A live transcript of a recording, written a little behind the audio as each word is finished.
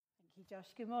Josh.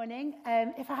 Good morning.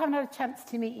 If I haven't had a chance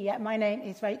to meet you yet, my name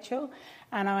is Rachel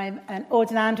and I'm an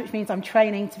ordinand, which means I'm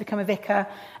training to become a vicar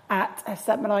at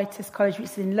St Mellitus College, which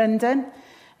is in London.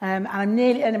 And I'm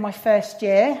nearly in my first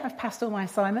year. I've passed all my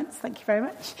assignments, thank you very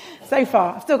much, so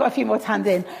far. I've still got a few more to hand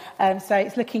in, so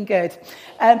it's looking good.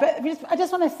 But I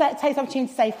just want to take this opportunity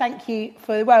to say thank you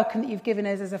for the welcome that you've given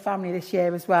us as a family this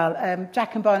year as well.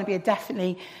 Jack and Barnaby are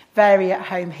definitely very at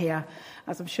home here,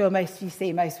 as I'm sure most of you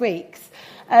see most weeks.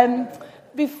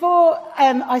 Before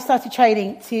I started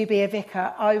training to be a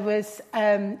vicar, I was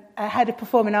a head of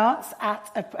performing arts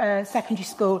at a secondary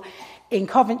school in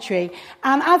Coventry.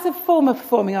 And as a former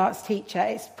performing arts teacher,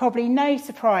 it's probably no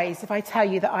surprise if I tell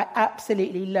you that I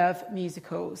absolutely love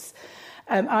musicals.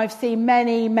 I've seen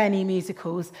many, many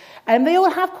musicals, and they all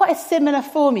have quite a similar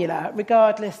formula,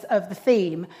 regardless of the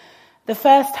theme. The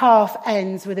first half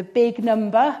ends with a big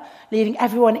number, leaving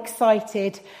everyone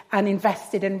excited and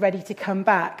invested and ready to come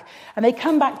back. And they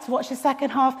come back to watch the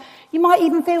second half. You might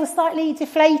even feel slightly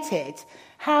deflated.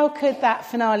 How could that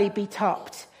finale be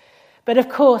topped? But of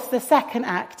course, the second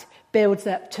act builds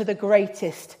up to the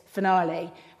greatest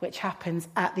finale, which happens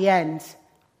at the end.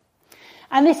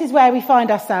 And this is where we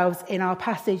find ourselves in our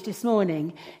passage this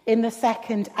morning, in the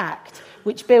second act,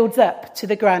 which builds up to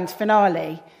the grand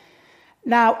finale.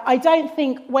 Now, I don't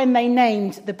think when they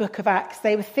named the book of Acts,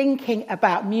 they were thinking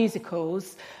about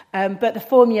musicals, but the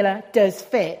formula does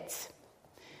fit.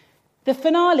 The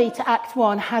finale to Act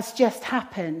 1 has just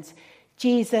happened.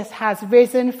 Jesus has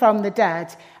risen from the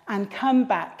dead and come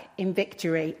back in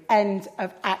victory. End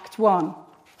of Act 1.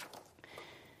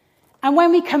 And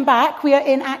when we come back, we are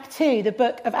in Act 2, the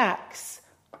book of Acts.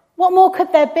 What more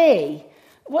could there be?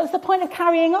 What's the point of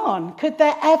carrying on? Could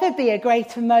there ever be a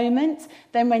greater moment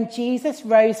than when Jesus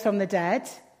rose from the dead?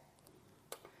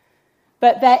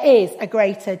 But there is a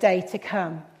greater day to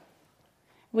come.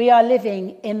 We are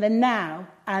living in the now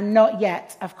and not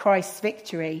yet of Christ's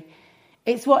victory.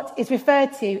 It's what is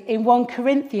referred to in 1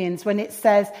 Corinthians when it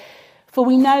says, "For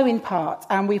we know in part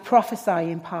and we prophesy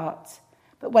in part.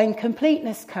 But when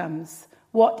completeness comes,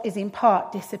 what is in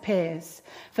part disappears.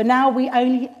 For now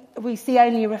we see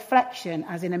only a reflection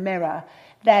as in a mirror.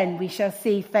 Then we shall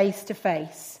see face to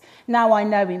face. Now I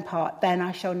know in part, then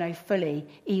I shall know fully,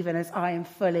 even as I am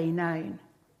fully known."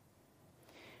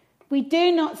 We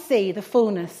do not see the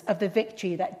fullness of the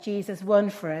victory that Jesus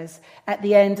won for us at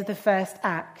the end of the first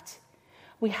act.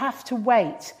 We have to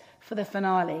wait for the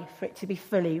finale for it to be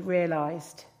fully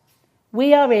realised.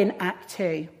 We are in Act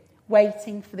 2,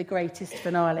 waiting for the greatest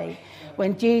finale,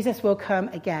 when Jesus will come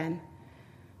again,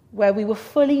 where we will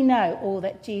fully know all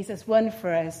that Jesus won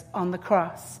for us on the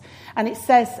cross. And it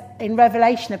says in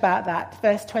Revelation about that,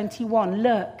 verse 21,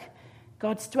 "Look,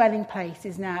 God's dwelling place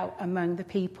is now among the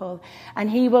people, and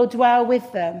he will dwell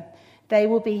with them. They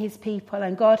will be his people,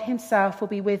 and God himself will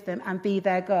be with them and be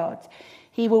their God.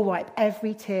 He will wipe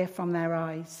every tear from their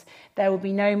eyes. There will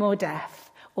be no more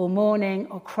death, or mourning,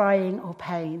 or crying, or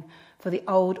pain, for the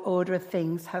old order of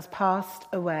things has passed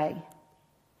away."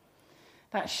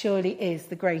 That surely is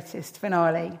the greatest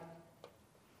finale.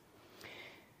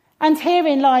 And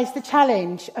herein lies the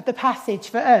challenge of the passage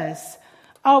for us.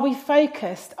 Are we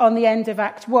focused on the end of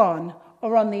Act 1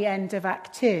 or on the end of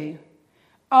Act 2?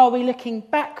 Are we looking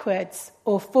backwards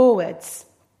or forwards?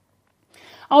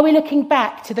 Are we looking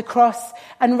back to the cross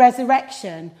and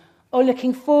resurrection or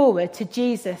looking forward to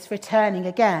Jesus returning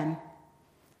again?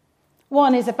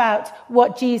 One is about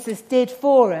what Jesus did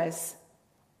for us.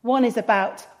 One is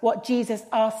about what Jesus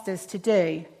asked us to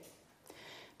do.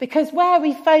 Because where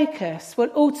we focus will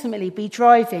ultimately be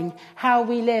driving how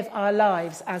we live our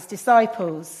lives as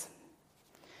disciples.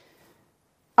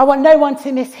 I want no one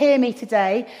to mishear me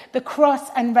today. The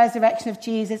cross and resurrection of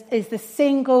Jesus is the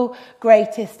single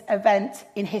greatest event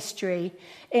in history.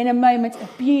 In a moment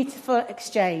of beautiful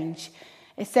exchange,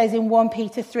 it says in 1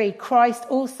 Peter 3, "Christ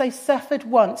also suffered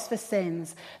once for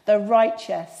sins, the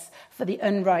righteous for the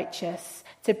unrighteous,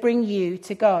 to bring you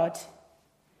to God."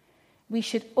 We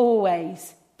should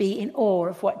always be in awe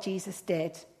of what Jesus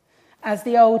did. As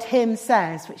the old hymn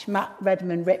says, which Matt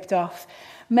Redman ripped off,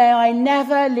 "May I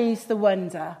never lose the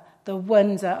wonder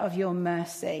of your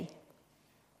mercy."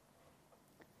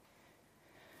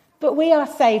 But we are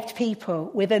saved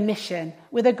people with a mission,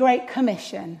 with a great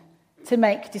commission to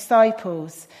make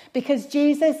disciples, because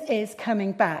Jesus is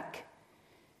coming back.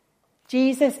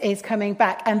 Jesus is coming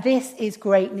back, and this is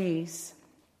great news.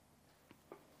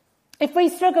 If we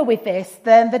struggle with this,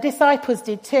 then the disciples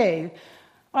did too.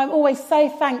 I'm always so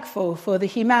thankful for the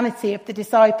humanity of the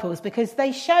disciples, because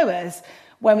they show us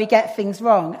when we get things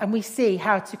wrong and we see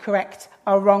how to correct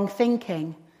our wrong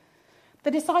thinking. The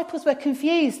disciples were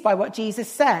confused by what Jesus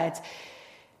said.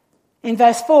 In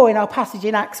verse 4 in our passage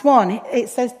in Acts 1, it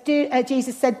says,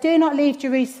 Jesus said, "Do not leave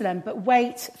Jerusalem, but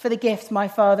wait for the gift my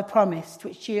Father promised,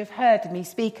 which you have heard me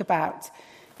speak about."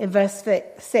 In verse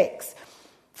 6,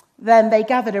 then they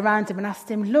gathered around him and asked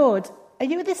him, "Lord, are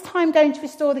you at this time going to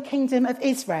restore the kingdom of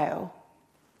Israel?"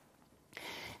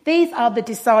 These are the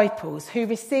disciples who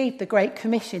received the Great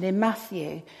Commission in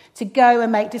Matthew to go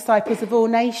and make disciples of all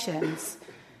nations.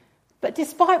 But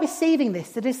despite receiving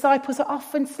this, the disciples are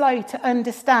often slow to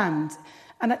understand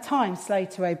and at times slow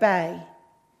to obey.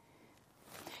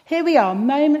 Here we are,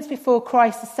 moments before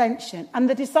Christ's ascension, and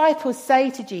the disciples say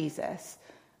to Jesus,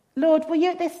 "Lord, will you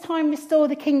at this time restore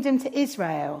the kingdom to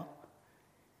Israel?"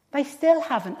 They still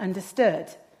haven't understood.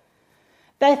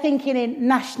 They're thinking in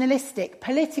nationalistic,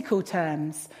 political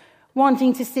terms,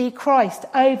 wanting to see Christ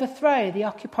overthrow the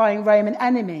occupying Roman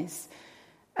enemies,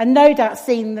 and no doubt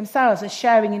seeing themselves as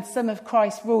sharing in some of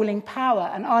Christ's ruling power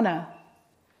and honour.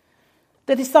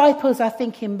 The disciples are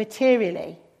thinking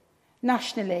materially,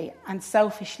 nationally and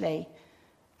selfishly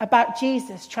about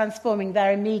Jesus transforming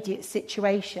their immediate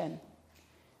situation.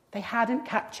 They hadn't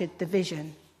captured the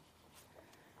vision.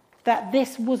 That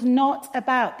this was not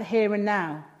about the here and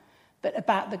now, but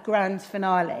about the grand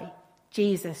finale,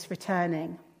 Jesus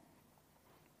returning.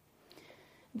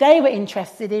 They were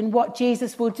interested in what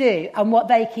Jesus will do and what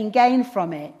they can gain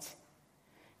from it.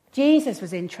 Jesus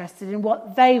was interested in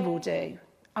what they will do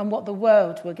and what the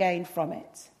world will gain from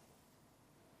it.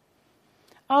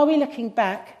 Are we looking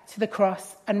back to the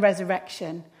cross and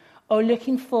resurrection, or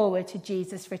looking forward to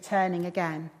Jesus returning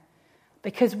again?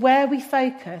 Because where we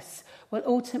focus will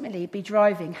ultimately be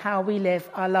driving how we live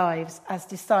our lives as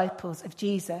disciples of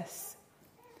Jesus.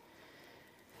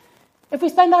 If we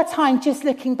spend our time just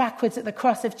looking backwards at the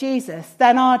cross of Jesus,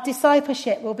 then our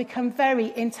discipleship will become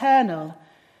very internal.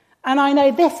 And I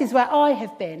know this is where I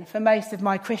have been for most of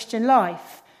my Christian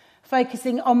life,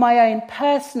 focusing on my own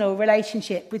personal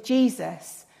relationship with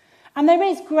Jesus. And there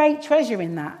is great treasure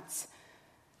in that.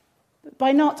 But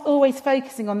by not always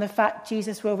focusing on the fact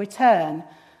Jesus will return,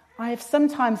 I have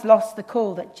sometimes lost the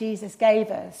call that Jesus gave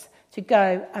us to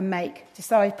go and make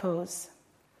disciples.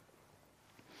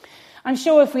 I'm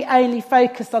sure if we only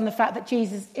focused on the fact that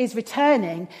Jesus is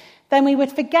returning, then we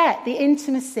would forget the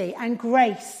intimacy and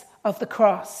grace of the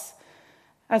cross,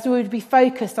 as we would be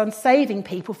focused on saving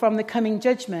people from the coming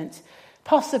judgment,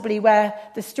 possibly where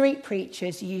the street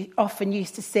preachers you often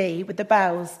used to see with the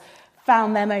bells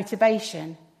found their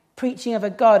motivation, preaching of a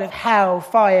God of hell,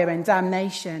 fire and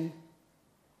damnation.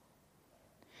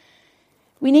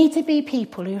 We need to be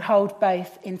people who hold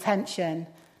both in tension,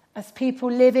 as people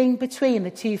living between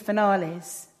the two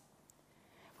finales.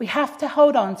 We have to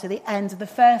hold on to the end of the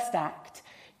first act,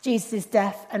 Jesus'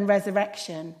 death and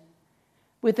resurrection,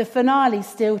 with the finale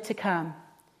still to come,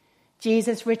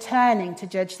 Jesus returning to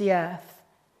judge the earth,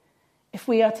 if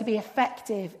we are to be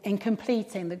effective in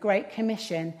completing the Great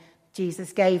Commission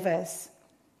Jesus gave us.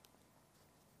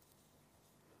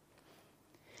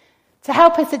 To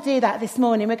help us to do that this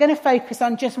morning, we're going to focus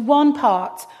on just one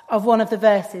part of one of the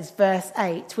verses, verse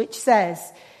 8, which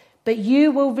says, "But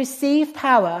you will receive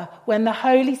power when the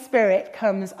Holy Spirit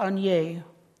comes on you."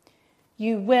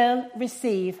 You will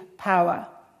receive power.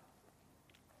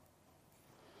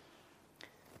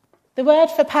 The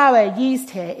word for power used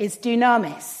here is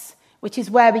dunamis, which is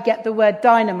where we get the word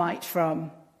dynamite from.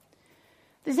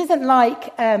 This isn't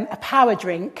like a power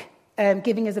drink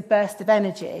giving us a burst of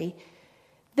energy.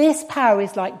 This power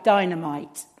is like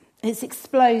dynamite. It's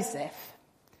explosive.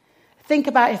 Think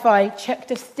about if I chucked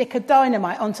a stick of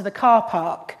dynamite onto the car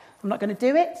park. I'm not going to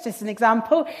do it, it's just an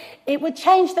example. It would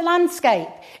change the landscape.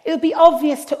 It would be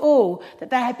obvious to all that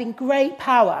there had been great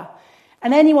power,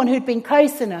 and anyone who'd been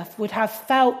close enough would have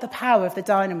felt the power of the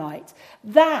dynamite.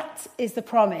 That is the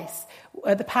promise,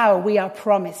 the power we are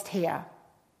promised here.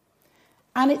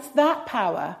 And it's that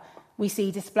power we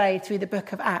see displayed through the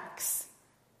book of Acts.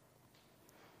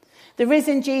 The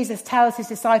risen Jesus tells his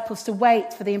disciples to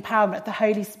wait for the empowerment of the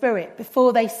Holy Spirit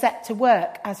before they set to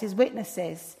work as his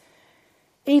witnesses.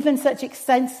 Even such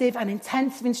extensive and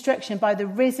intensive instruction by the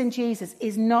risen Jesus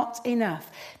is not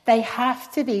enough. They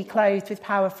have to be clothed with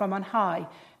power from on high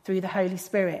through the Holy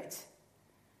Spirit.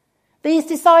 These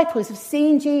disciples have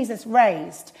seen Jesus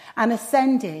raised and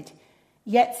ascended,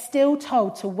 yet still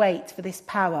told to wait for this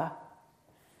power.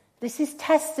 This is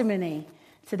testimony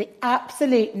to the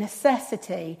absolute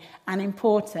necessity and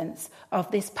importance of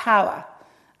this power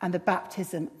and the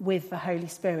baptism with the Holy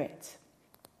Spirit.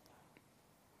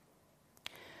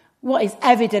 What is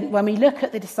evident when we look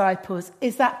at the disciples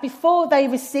is that before they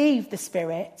received the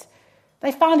Spirit,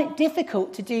 they found it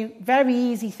difficult to do very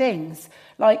easy things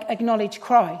like acknowledge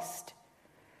Christ.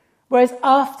 Whereas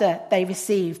after they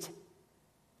received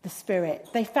the Spirit.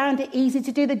 They found it easy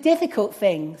to do the difficult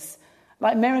things,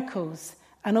 like miracles,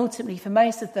 and ultimately, for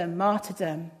most of them,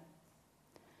 martyrdom.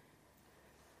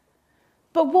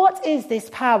 But what is this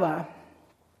power?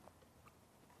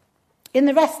 In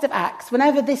the rest of Acts,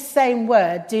 whenever this same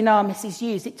word, dunamis, is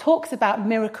used, it talks about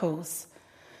miracles.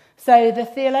 So the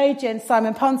theologian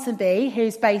Simon Ponsonby,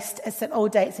 who's based at St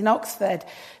Aldate's in Oxford,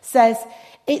 says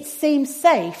it seems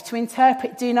safe to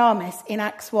interpret dunamis in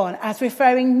Acts 1 as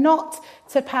referring not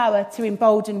to power to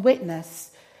embolden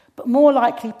witness, but more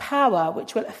likely power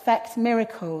which will effect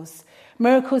miracles,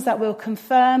 miracles that will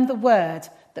confirm the word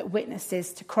that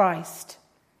witnesses to Christ.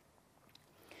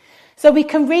 So we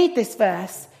can read this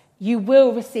verse, you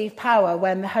will receive power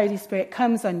when the Holy Spirit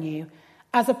comes on you,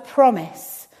 as a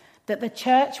promise that the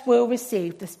church will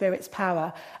receive the Spirit's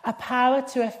power, a power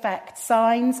to effect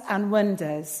signs and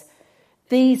wonders.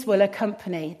 These will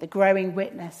accompany the growing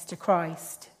witness to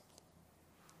Christ.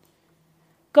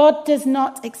 God does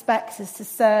not expect us to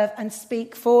serve and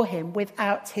speak for him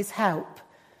without his help.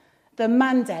 The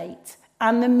mandate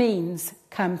and the means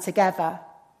come together.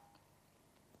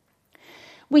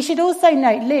 We should also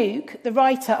note Luke, the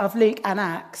writer of Luke and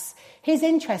Acts, his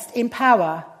interest in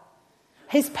power.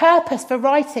 His purpose for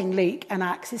writing Luke and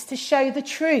Acts is to show the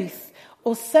truth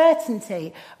or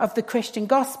certainty of the Christian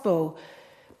gospel.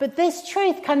 But this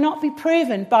truth cannot be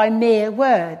proven by mere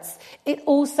words. It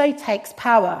also takes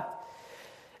power.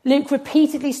 Luke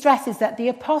repeatedly stresses that the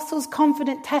apostles'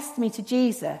 confident testimony to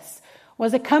Jesus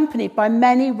was accompanied by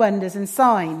many wonders and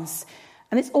signs.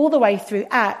 And it's all the way through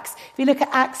Acts. If you look at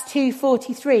Acts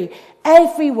 2:43,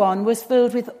 everyone was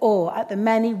filled with awe at the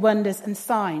many wonders and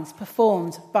signs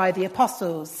performed by the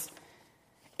apostles.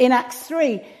 In Acts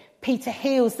 3, Peter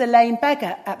heals the lame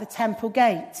beggar at the temple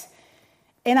gate.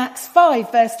 In Acts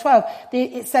 5, verse 12,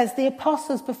 it says the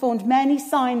apostles performed many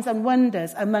signs and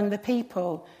wonders among the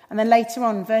people. And then later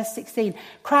on, verse 16,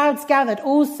 crowds gathered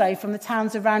also from the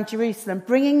towns around Jerusalem,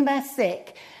 bringing their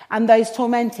sick and those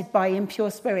tormented by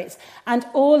impure spirits, and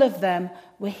all of them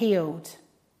were healed.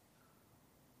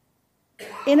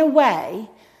 In a way,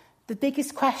 the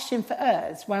biggest question for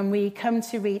us when we come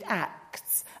to read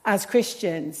Acts as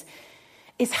Christians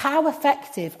is how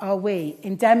effective are we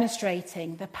in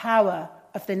demonstrating the power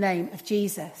of the name of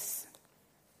Jesus?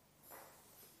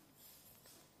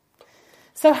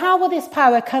 So how will this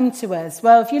power come to us?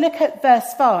 Well, if you look at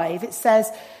verse 5, it says,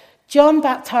 John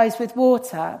baptized with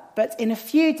water, but in a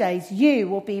few days you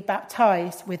will be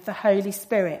baptized with the Holy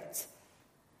Spirit.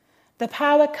 The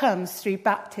power comes through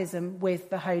baptism with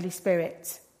the Holy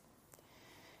Spirit.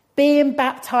 Being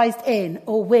baptized in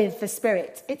or with the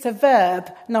Spirit. It's a verb,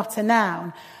 not a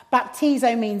noun.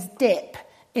 Baptizo means dip,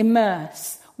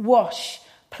 immerse, wash,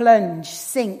 plunge,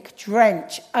 sink,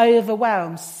 drench,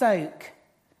 overwhelm, soak.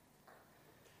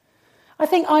 I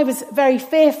think I was very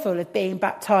fearful of being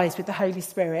baptised with the Holy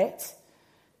Spirit.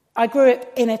 I grew up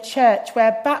in a church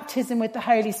where baptism with the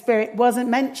Holy Spirit wasn't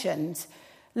mentioned,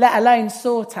 let alone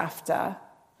sought after.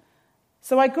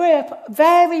 So I grew up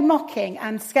very mocking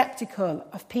and sceptical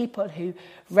of people who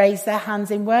raise their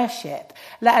hands in worship,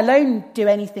 let alone do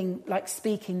anything like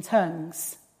speak in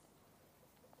tongues.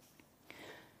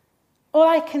 All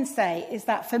I can say is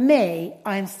that for me,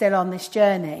 I am still on this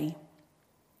journey.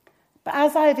 But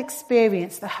as I have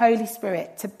experienced the Holy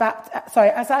Spirit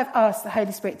as I've asked the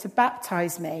Holy Spirit to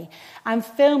baptize me and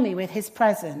fill me with his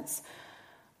presence,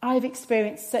 I've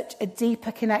experienced such a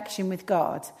deeper connection with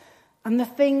God, and the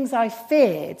things I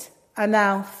feared are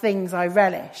now things I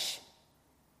relish.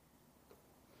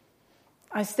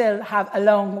 I still have a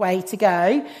long way to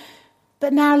go,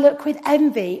 but now look with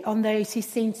envy on those who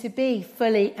seem to be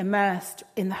fully immersed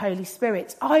in the Holy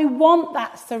Spirit. I want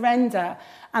that surrender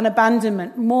and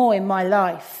abandonment more in my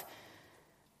life,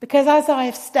 because as I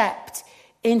have stepped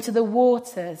into the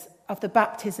waters of the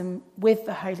baptism with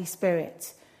the Holy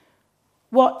Spirit,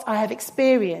 what I have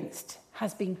experienced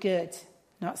has been good,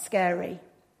 not scary.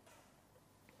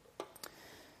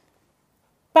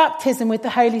 Baptism with the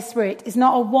Holy Spirit is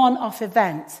not a one-off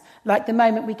event like the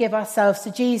moment we give ourselves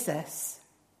to Jesus.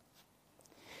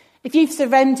 If you've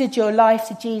surrendered your life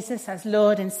to Jesus as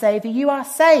Lord and Saviour, you are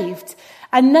saved,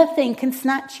 and nothing can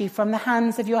snatch you from the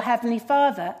hands of your Heavenly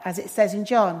Father, as it says in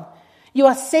John. You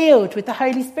are sealed with the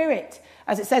Holy Spirit,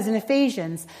 as it says in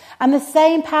Ephesians, and the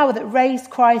same power that raised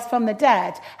Christ from the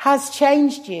dead has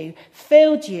changed you,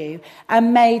 filled you,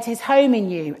 and made his home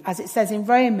in you, as it says in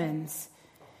Romans.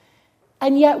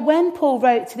 And yet when Paul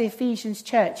wrote to the Ephesians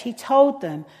church, he told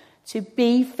them to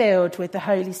be filled with the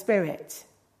Holy Spirit.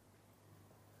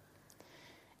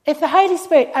 If the Holy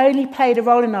Spirit only played a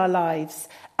role in our lives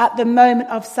at the moment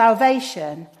of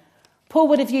salvation, Paul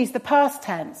would have used the past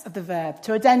tense of the verb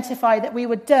to identify that we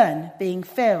were done being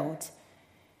filled.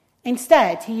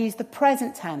 Instead, he used the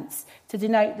present tense to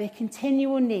denote the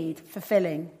continual need for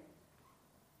filling.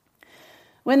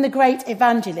 When the great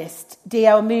evangelist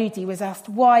D.L. Moody was asked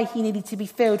why he needed to be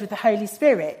filled with the Holy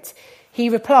Spirit, he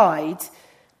replied,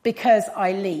 "Because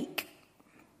I leak."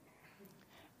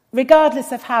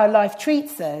 Regardless of how life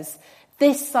treats us,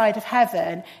 this side of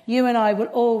heaven, you and I will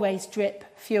always drip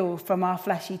fuel from our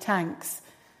fleshy tanks.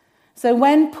 So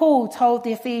when Paul told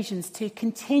the Ephesians to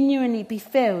continually be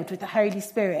filled with the Holy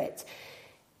Spirit,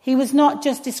 he was not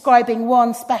just describing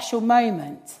one special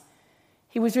moment.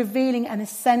 He was revealing an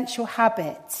essential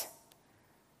habit.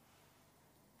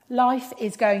 Life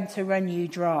is going to run you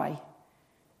dry.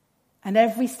 And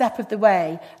every step of the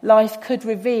way, life could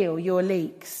reveal your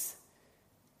leaks.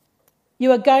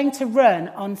 You are going to run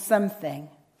on something.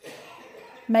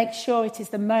 Make sure it is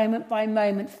the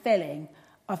moment-by-moment filling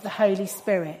of the Holy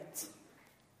Spirit.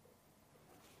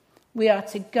 We are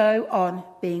to go on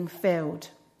being filled.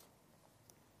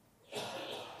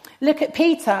 Look at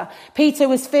Peter. Peter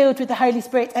was filled with the Holy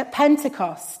Spirit at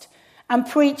Pentecost and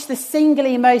preached the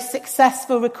singularly most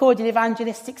successful recorded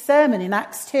evangelistic sermon in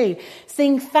Acts 2,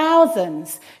 seeing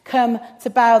thousands come to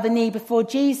bow the knee before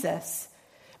Jesus.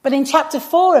 But in chapter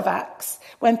 4 of Acts,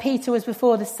 when Peter was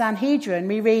before the Sanhedrin,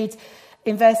 we read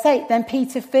in verse 8, "Then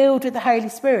Peter, filled with the Holy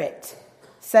Spirit,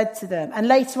 said to them," and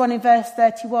later on in verse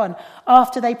 31,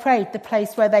 "After they prayed, the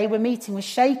place where they were meeting was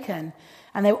shaken,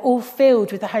 and they were all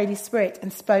filled with the Holy Spirit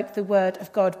and spoke the word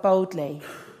of God boldly."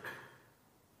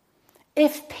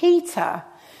 If Peter,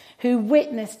 who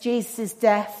witnessed Jesus'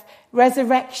 death,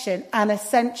 resurrection and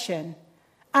ascension,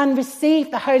 and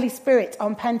received the Holy Spirit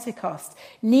on Pentecost,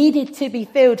 needed to be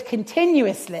filled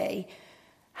continuously,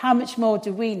 how much more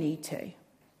do we need to?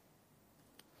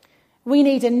 We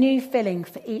need a new filling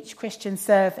for each Christian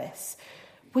service,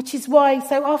 which is why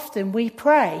so often we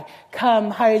pray,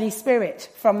 "Come, Holy Spirit,"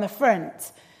 from the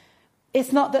front.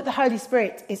 It's not that the Holy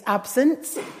Spirit is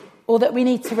absent or that we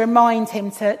need to remind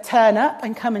him to turn up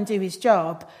and come and do his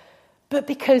job, but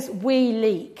because we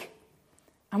leak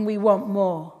and we want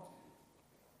more.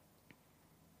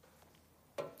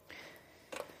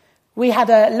 We had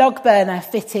a log burner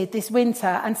fitted this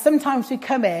winter, and sometimes we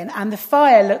come in and the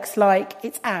fire looks like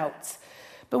it's out.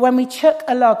 But when we chuck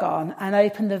a log on and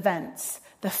open the vents,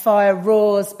 the fire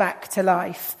roars back to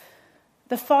life.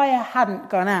 The fire hadn't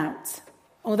gone out,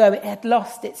 although it had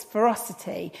lost its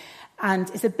ferocity and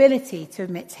its ability to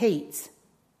emit heat.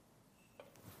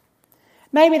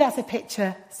 Maybe that's a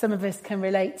picture some of us can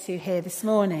relate to here this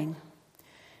morning.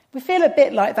 We feel a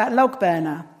bit like that log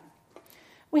burner.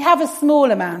 We have a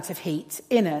small amount of heat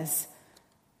in us,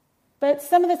 but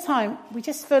some of the time we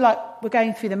just feel like we're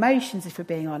going through the motions, if we're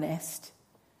being honest.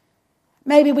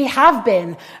 Maybe we have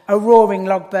been a roaring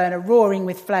log burner, roaring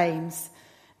with flames,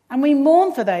 and we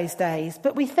mourn for those days,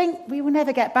 but we think we will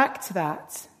never get back to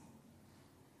that.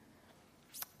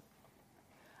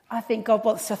 I think God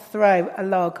wants to throw a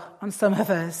log on some of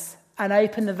us and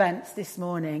open the vents this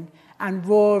morning and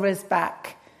roar us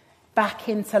back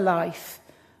into life,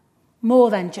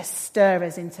 more than just stir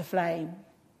us into flame.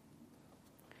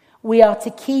 We are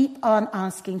to keep on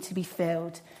asking to be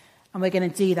filled, and we're going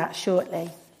to do that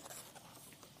shortly.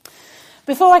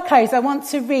 Before I close, I want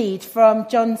to read from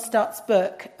John Stott's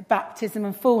book, Baptism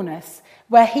and Fullness,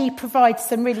 where he provides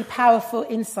some really powerful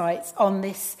insights on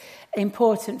this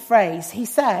important phrase. He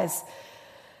says,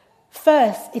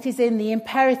 "First, it is in the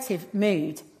imperative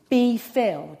mood, be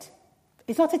filled.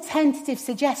 It's not a tentative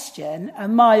suggestion, a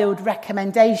mild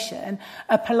recommendation,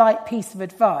 a polite piece of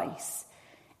advice.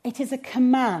 It is a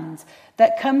command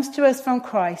that comes to us from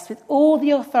Christ with all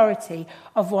the authority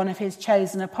of one of his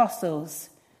chosen apostles.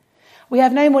 We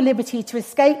have no more liberty to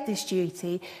escape this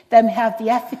duty than we have the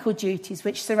ethical duties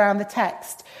which surround the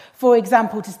text. For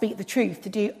example, to speak the truth, to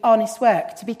do honest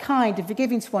work, to be kind and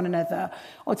forgiving to one another,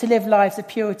 or to live lives of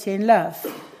purity and love.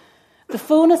 The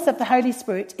fullness of the Holy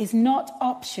Spirit is not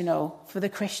optional for the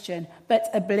Christian, but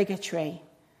obligatory.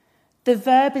 The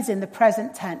verb is in the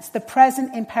present tense. The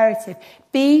present imperative,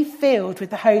 be filled with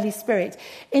the Holy Spirit,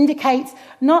 indicates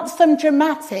not some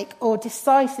dramatic or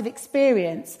decisive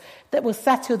experience that will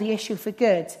settle the issue for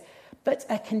good, but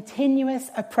a continuous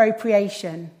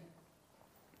appropriation."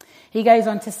 He goes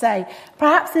on to say,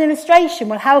 perhaps an illustration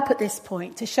will help at this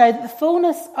point to show that the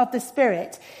fullness of the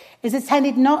Spirit is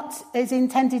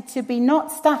intended to be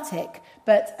not static,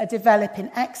 but a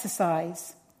developing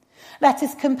exercise. Let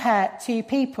us compare two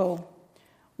people.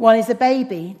 One is a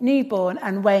baby, newborn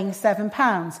and weighing 7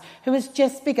 pounds, who has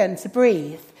just begun to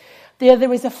breathe. The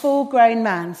other is a full-grown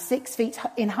man, 6 feet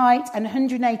in height and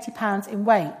 180 pounds in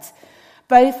weight.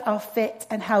 Both are fit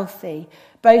and healthy.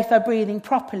 Both are breathing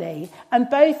properly, and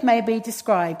both may be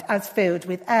described as filled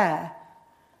with air.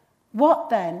 What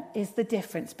then is the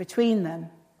difference between them?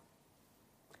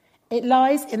 It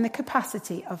lies in the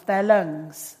capacity of their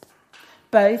lungs.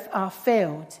 Both are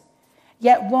filled,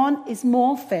 yet one is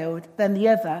more filled than the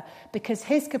other because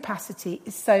his capacity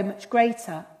is so much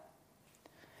greater.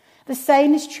 The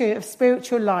same is true of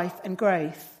spiritual life and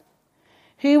growth.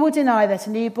 Who will deny that a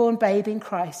newborn baby in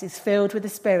Christ is filled with the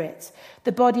Spirit?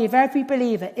 The body of every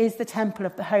believer is the temple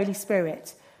of the Holy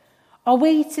Spirit. Are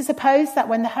we to suppose that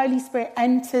when the Holy Spirit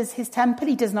enters his temple,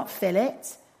 he does not fill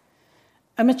it?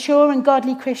 A mature and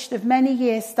godly Christian of many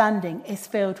years' standing is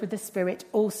filled with the Spirit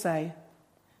also.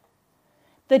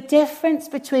 The difference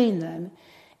between them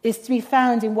is to be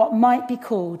found in what might be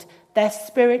called their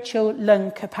spiritual lung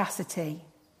capacity,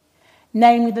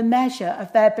 namely the measure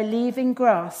of their believing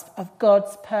grasp of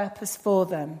God's purpose for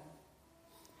them.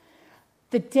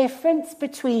 The difference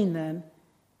between them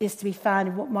is to be found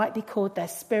in what might be called their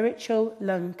spiritual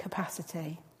lung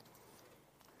capacity.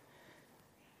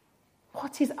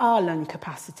 What is our lung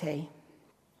capacity?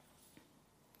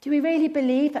 Do we really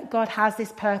believe that God has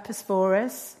this purpose for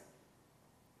us?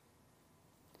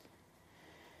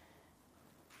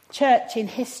 Church in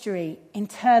history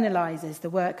internalises the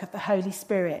work of the Holy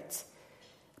Spirit,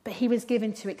 but he was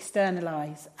given to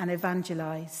externalise and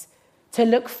evangelise, to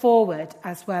look forward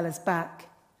as well as back.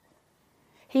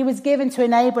 He was given to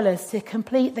enable us to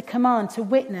complete the command to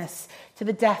witness to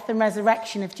the death and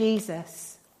resurrection of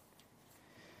Jesus.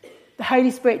 The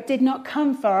Holy Spirit did not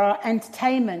come for our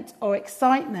entertainment or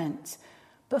excitement,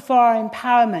 but for our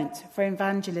empowerment for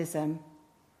evangelism.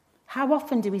 How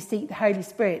often do we seek the Holy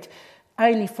Spirit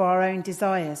only for our own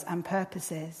desires and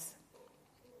purposes?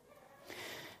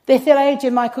 The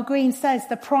theologian Michael Green says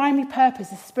the primary purpose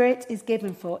the Spirit is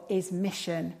given for is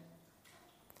mission.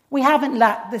 We haven't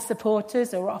lacked the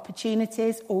supporters or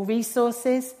opportunities or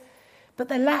resources, but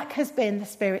the lack has been the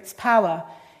Spirit's power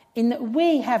in that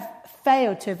we have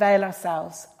failed to avail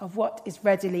ourselves of what is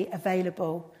readily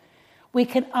available. We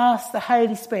can ask the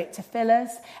Holy Spirit to fill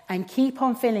us and keep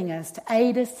on filling us to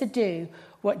aid us to do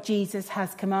what Jesus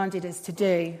has commanded us to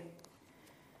do.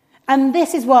 And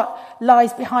this is what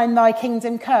lies behind Thy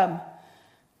Kingdom Come.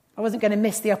 I wasn't going to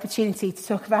miss the opportunity to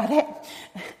talk about it.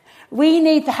 We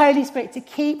need the Holy Spirit to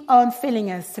keep on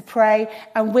filling us to pray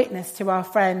and witness to our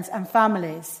friends and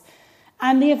families.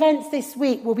 And the events this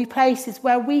week will be places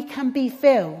where we can be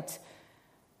filled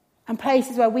and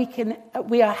places where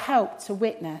we are helped to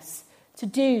witness, to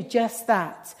do just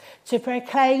that, to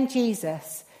proclaim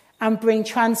Jesus and bring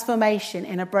transformation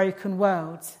in a broken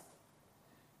world.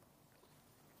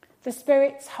 The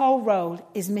Spirit's whole role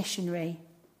is missionary.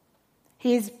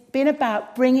 He has been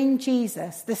about bringing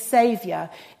Jesus, the Saviour,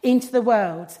 into the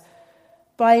world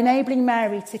by enabling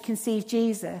Mary to conceive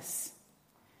Jesus.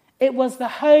 It was the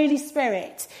Holy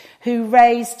Spirit who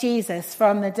raised Jesus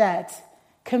from the dead,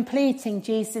 completing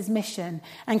Jesus' mission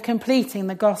and completing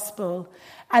the gospel.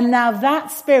 And now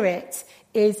that Spirit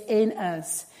is in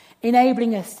us,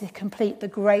 enabling us to complete the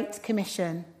Great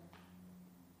Commission.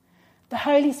 The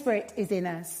Holy Spirit is in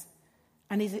us,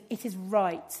 and it is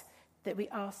right that we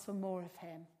ask for more of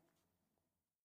him.